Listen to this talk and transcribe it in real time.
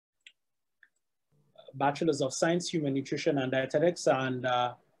Bachelor of Science, Human Nutrition and Dietetics,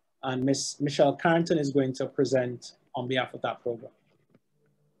 and Ms. Meshell Carrington is going to present on behalf of that program.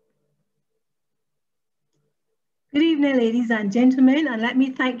 Good evening, ladies and gentlemen, and let me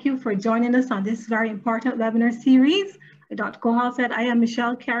thank you for joining us on this very important webinar series. Dr. Kohal said, I am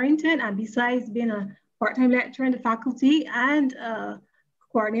Meshell Carrington, and besides being a part-time lecturer in the faculty and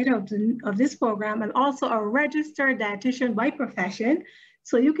coordinator of this program, I'm also a registered dietitian by profession.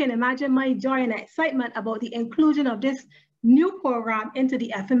 So you can imagine my joy and excitement about the inclusion of this new program into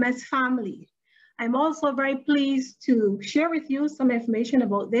the FMS family. I'm also very pleased to share with you some information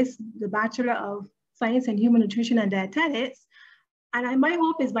about this, the Bachelor of Science in Human Nutrition and Dietetics. And my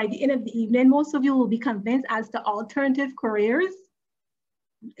hope is by the end of the evening, most of you will be convinced as to alternative careers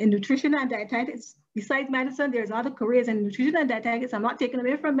in nutrition and dietetics. Besides medicine, there's other careers in nutrition and dietetics. I'm not taking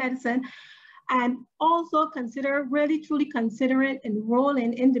away from medicine. And also consider, really truly considering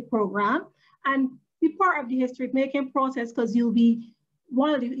enrolling in the program and be part of the history-making process, because you'll be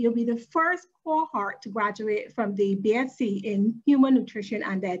the first cohort to graduate from the BSc in Human Nutrition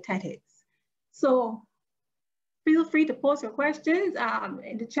and Dietetics. So feel free to post your questions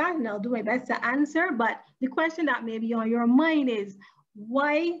in the chat, and I'll do my best to answer. But the question that may be on your mind is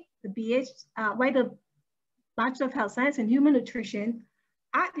why the Bachelor of Health Science and Human Nutrition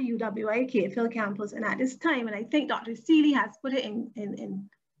at the UWI Capefield campus, and at this time, and I think Dr. Seeley has put it in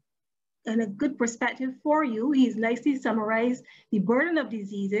a good perspective for you. He's nicely summarized the burden of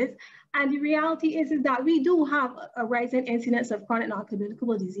diseases. And the reality is that we do have a rising incidence of chronic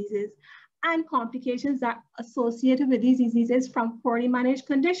non-communicable diseases and complications that are associated with these diseases from poorly managed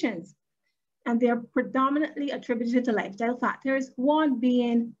conditions. And they're predominantly attributed to lifestyle factors, one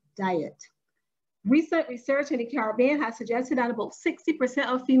being diet. Recent research in the Caribbean has suggested that about 60%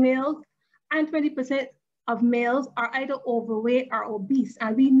 of females and 20% of males are either overweight or obese.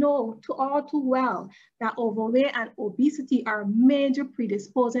 And we know all too well that overweight and obesity are major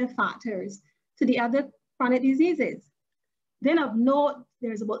predisposing factors to the other chronic diseases. Then of note,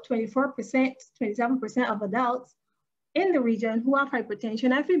 there's about 24%, 27% of adults in the region who have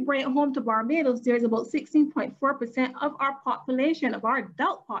hypertension. If we bring it home to Barbados, there's about 16.4% of our population, of our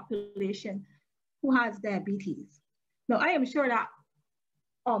adult population, who has diabetes. Now, I am sure that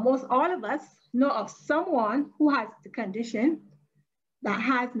almost all of us know of someone who has the condition that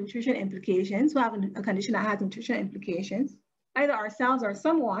has nutrition implications, who have a condition that has nutrition implications, either ourselves or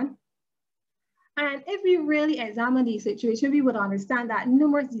someone. And if we really examine the situation, we would understand that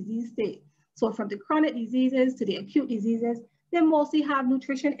numerous disease states, so from the chronic diseases to the acute diseases, they mostly have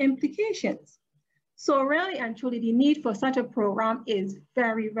nutrition implications. So really and truly, the need for such a program is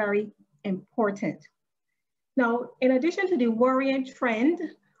very, very important. Now, in addition to the worrying trend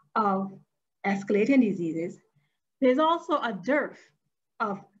of escalating diseases, there's also a dearth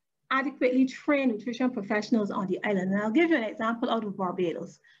of adequately trained nutrition professionals on the island. And I'll give you an example out of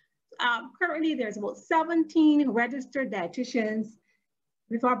Barbados. Currently, there's about 17 registered dietitians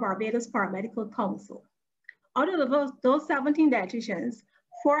with our Barbados Paramedical Council. Out of those 17 dietitians,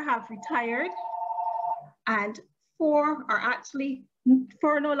 4 have retired and 4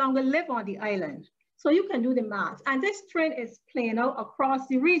 no longer live on the island. So you can do the math. And this trend is playing out across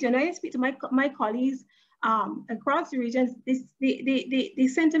the region. I speak to my colleagues across the regions. The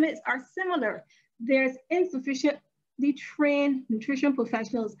sentiments are similar. There's insufficiently trained nutrition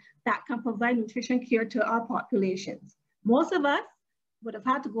professionals that can provide nutrition care to our populations. Most of us would have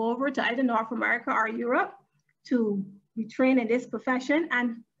had to go over to either North America or Europe to be trained in this profession.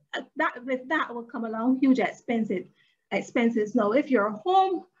 And with that will come along huge expenses. Now, if you're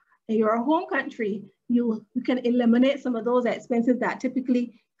home in your home country, you can eliminate some of those expenses that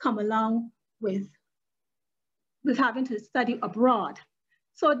typically come along with having to study abroad.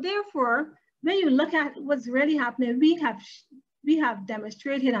 So therefore, when you look at what's really happening, we have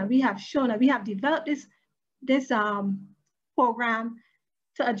demonstrated and we have shown and we have developed this program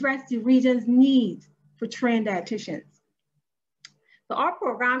to address the region's needs for trained dietitians. So our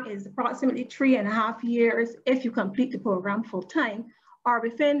program is approximately 3.5 years if you complete the program full time, or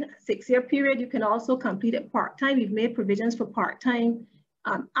within a 6-year period, you can also complete it part-time. We've made provisions for part-time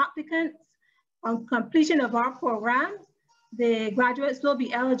applicants. On completion of our program, the graduates will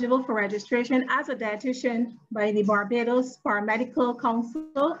be eligible for registration as a dietitian by the Barbados Paramedical Council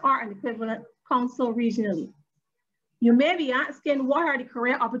or an equivalent council regionally. You may be asking, what are the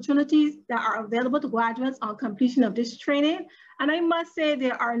career opportunities that are available to graduates on completion of this training? And I must say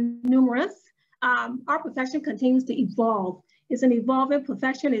there are numerous. Our profession continues to evolve. It's an evolving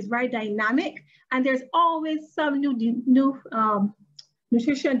profession, it's very dynamic, and there's always some new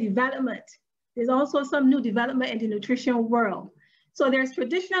nutrition development. There's also some new development in the nutrition world. So there's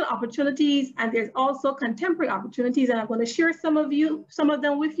traditional opportunities and there's also contemporary opportunities, and I'm going to share some of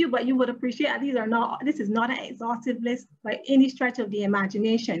them with you, but you would appreciate that this is not an exhaustive list by any stretch of the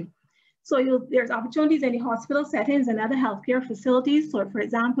imagination. So there's opportunities in the hospital settings and other healthcare facilities. So for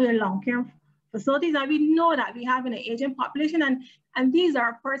example, in long-term facilities, and we know that we have an aging population, and these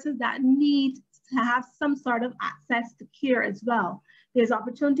are persons that need to have some sort of access to care as well. There's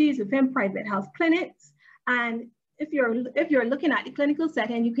opportunities within private health clinics, and if you're looking at the clinical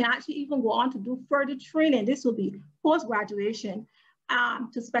setting, you can actually even go on to do further training. This will be post-graduation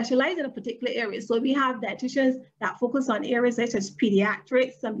to specialize in a particular area. So we have dietitians that focus on areas such as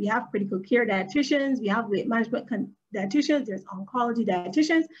pediatrics, and we have critical care dietitians, we have weight management dietitians, there's oncology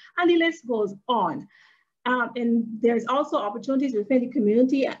dietitians, and the list goes on. And there's also opportunities within the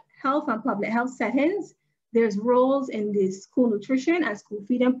community health and public health settings. There's roles in the school nutrition and school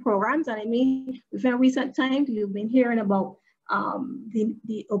feeding programs. And I mean, within recent times, you've been hearing about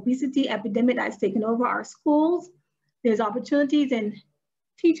the obesity epidemic that's taken over our schools. There's opportunities in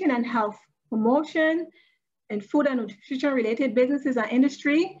teaching and health promotion and food and nutrition related businesses and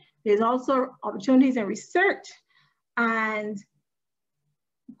industry. There's also opportunities in research, and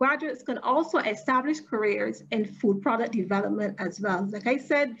graduates can also establish careers in food product development as well. Like I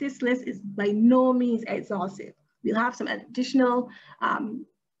said, this list is by no means exhaustive. We'll have some additional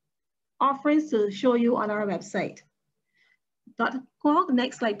offerings to show you on our website. Dr. Cole, the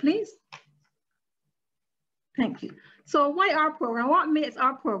next slide, please. Thank you. So why our program? What makes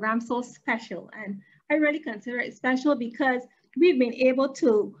our program so special? And I really consider it special because we've been able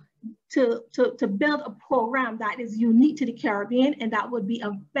to build a program that is unique to the Caribbean and that would be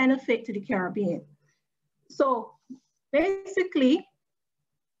of benefit to the Caribbean. So basically,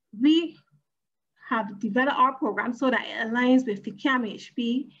 we have developed our program so that it aligns with the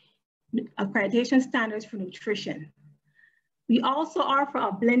CAMHP accreditation standards for nutrition. We also offer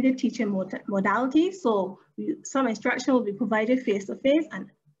a blended teaching modality, so some instruction will be provided face-to-face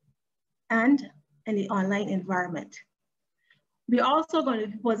and in the online environment. We're also going to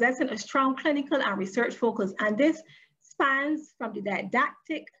be possessing a strong clinical and research focus, and this spans from the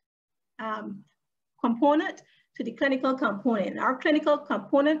didactic component to the clinical component. Our clinical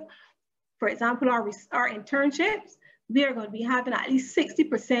component, for example, our internships, we are going to be having at least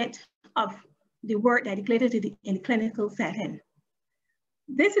 60% of the work dedicated to in the clinical setting.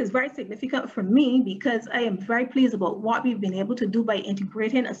 This is very significant for me because I am very pleased about what we've been able to do by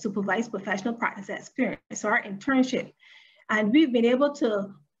integrating a supervised professional practice experience, so our internship. And we've been able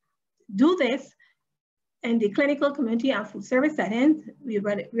to do this in the clinical, community, and food service settings. We're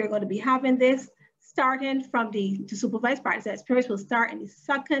going to be having this starting from the supervised practice experience will start in the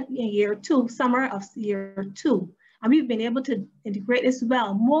summer of year 2. And we've been able to integrate this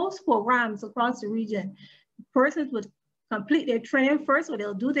well. Most programs across the region, persons would complete their training first, or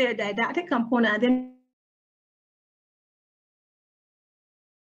they'll do their didactic component, and then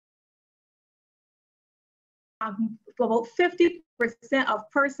about 50% of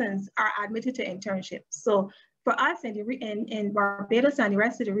persons are admitted to internships. So for us in Barbados and the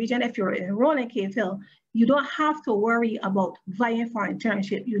rest of the region, if you're enrolled in Cave Hill, you don't have to worry about vying for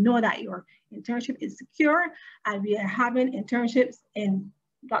internship. You know that your internship is secure, and we are having internships in,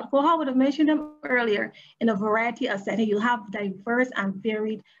 Dr. Koha would have mentioned them earlier, in a variety of settings. You'll have diverse and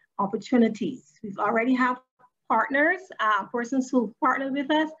varied opportunities. We've already have partners, persons who partner with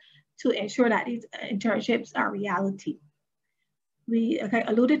us to ensure that these internships are reality. Like I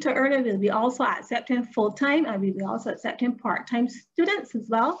alluded to earlier, we'll be also accepting full-time, and we'll be also accepting part-time students as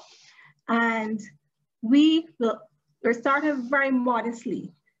well. And we're starting very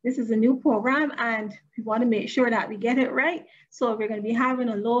modestly. This is a new program, and we want to make sure that we get it right. So we're going to be having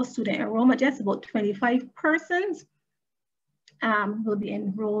a low student enrollment, just about 25 persons will be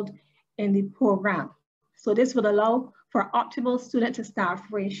enrolled in the program. So this would allow for optimal student to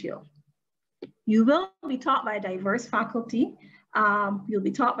staff ratio. You will be taught by diverse faculty. You'll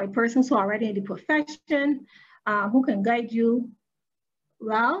be taught by persons who are already in the profession, who can guide you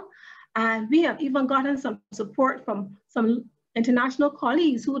well. And we have even gotten some support from some international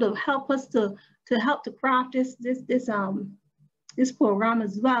colleagues who would have helped us to help to craft this program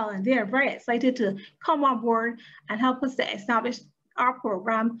as well. And they are very excited to come on board and help us to establish our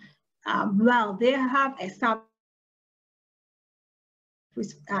program well. They have established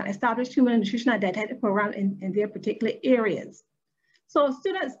Human Nutrition and Dietetics program in their particular areas. So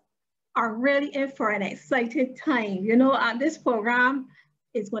students are really in for an exciting time. You know, this program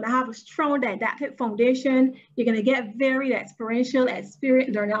is going to have a strong didactic foundation. You're going to get varied experiential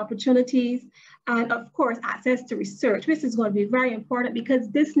experience, learning opportunities, and of course, access to research, which is going to be very important because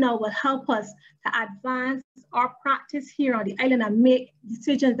this now will help us to advance our practice here on the island and make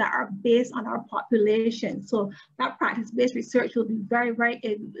decisions that are based on our population. So that practice-based research will be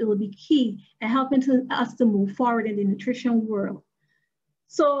it will be key in helping us to move forward in the nutrition world.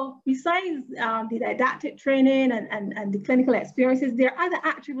 So besides the didactic training and the clinical experiences, there are other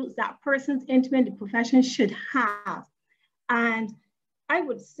attributes that persons entering the profession should have. And I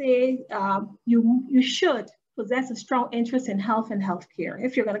would say you should possess a strong interest in health and healthcare.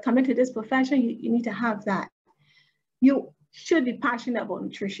 If you're going to come into this profession, you need to have that. You should be passionate about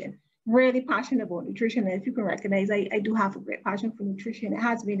nutrition, really passionate about nutrition. And if you can recognize, I do have a great passion for nutrition. It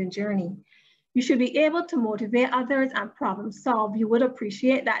has been a journey. You should be able to motivate others and problem solve. You would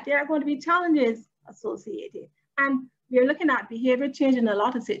appreciate that there are going to be challenges associated. And we're looking at behavior change in a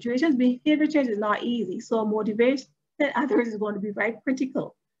lot of situations. Behavior change is not easy. So motivation others is going to be very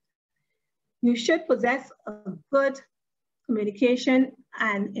critical. You should possess a good communication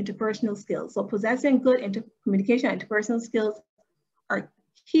and interpersonal skills. So possessing good communication and interpersonal skills are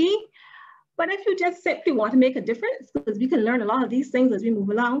key. But if you just simply want to make a difference, because we can learn a lot of these things as we move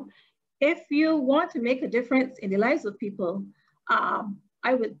along, if you want to make a difference in the lives of people,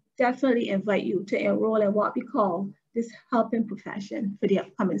 I would definitely invite you to enroll in what we call this helping profession for the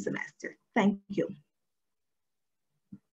upcoming semester. Thank you.